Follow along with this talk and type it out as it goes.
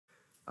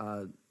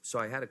So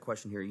I had a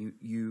question here.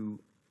 You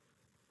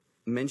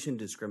mentioned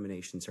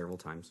discrimination several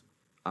times.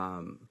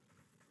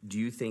 Do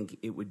you think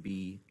it would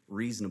be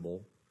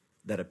reasonable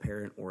that a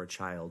parent or a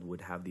child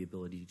would have the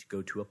ability to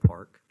go to a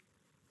park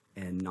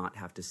and not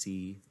have to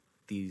see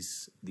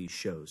these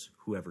shows,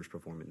 whoever's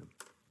performing them?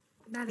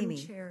 Madam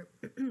Chair,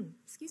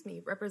 excuse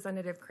me,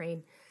 Representative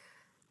Crane,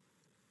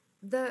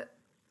 the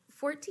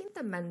 14th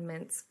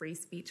Amendment's free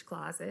speech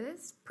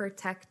clauses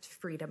protect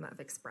freedom of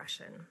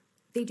expression.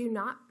 They do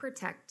not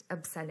protect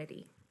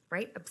obscenity,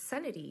 right?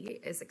 Obscenity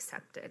is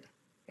accepted.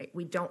 Right?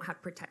 We don't have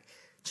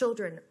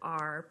children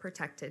are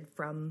protected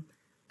from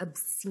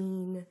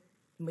obscene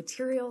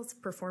materials,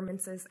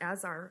 performances,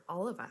 as are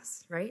all of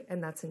us, right?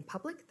 And that's in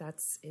public,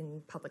 that's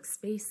in public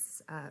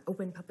space,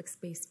 open public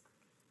space,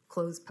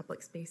 closed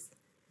public space.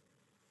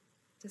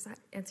 Does that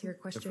answer your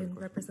question,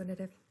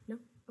 Representative? No?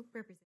 Oh,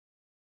 Representative.